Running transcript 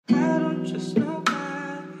just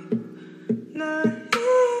nobody. Not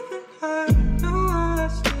even her. No, I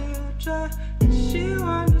still try. She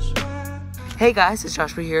wonders why. Hey guys, it's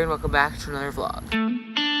Joshua here and welcome back to another vlog.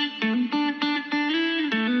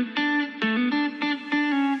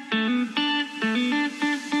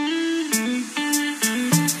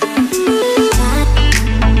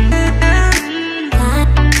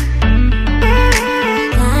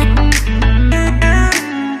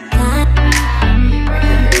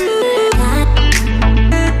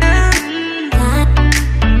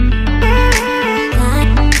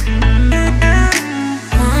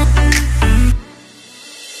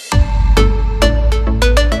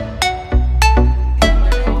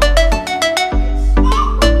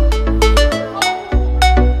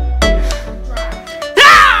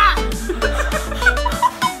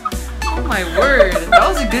 My word, that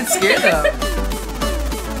was a good scare though.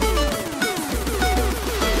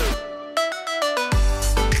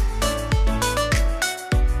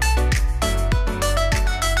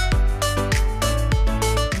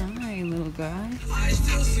 Hi, little guy. I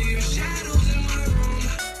still see your shadows in my room.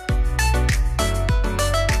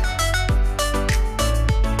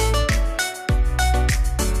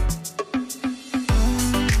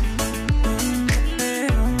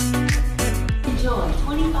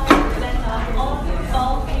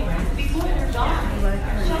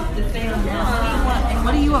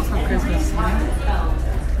 What do you want for Christmas?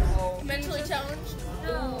 Mentally challenged?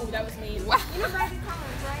 No. Ooh, that was me. Wow. You know Riley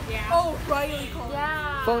Collins, right? Yeah. Oh, Riley Collins.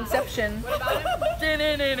 Yeah. Phoneception. What about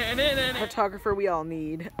him? Photographer we all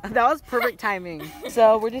need. That was perfect timing.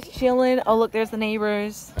 So we're just chilling. Oh look, there's the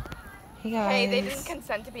neighbors. Hey guys. Hey, they didn't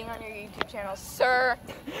consent to being on your YouTube channel, sir.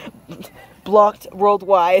 Blocked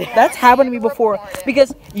worldwide. That's happened to me before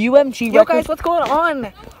because UMG. Yo guys, what's going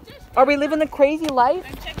on? Are we living the crazy life?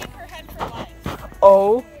 I'm checking her head for lice.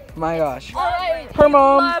 Oh my gosh. All right. Her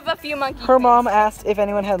mom. Love a few monkeys. Her mom asked if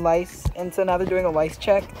anyone had lice, and so now they're doing a lice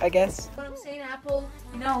check, I guess. What I'm saying, Apple.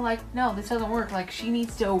 No, this doesn't work. Like, she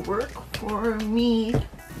needs to work for me.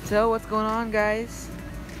 So, what's going on, guys?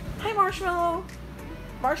 Hi, Marshmallow.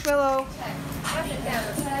 Marshmallow.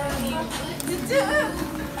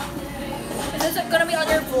 Is this gonna be on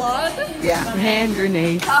your vlog? Yeah. Hand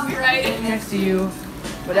grenade Copyright. next to you.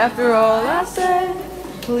 But after all I said,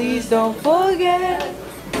 please don't forget.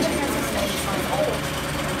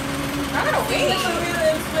 I'm gonna wait.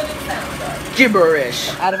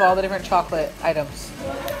 Gibberish. Out of all the different chocolate items.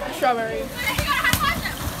 Strawberry.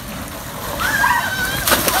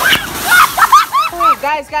 Wait,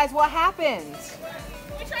 guys, what happened?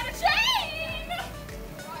 We tried to chain.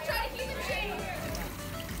 We tried to keep the chain.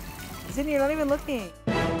 Sydney, you're not even looking.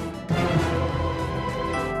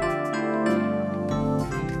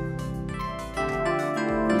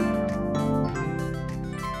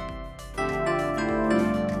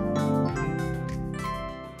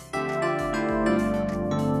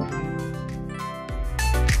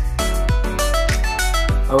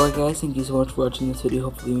 Alright guys, thank you so much for watching this video.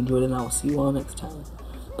 Hopefully you enjoyed it and I will see you all next time.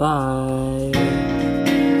 Bye.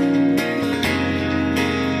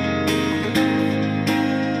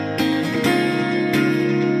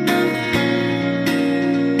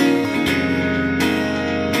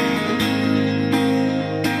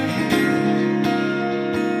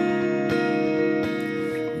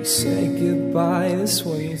 We say goodbye this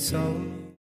way, so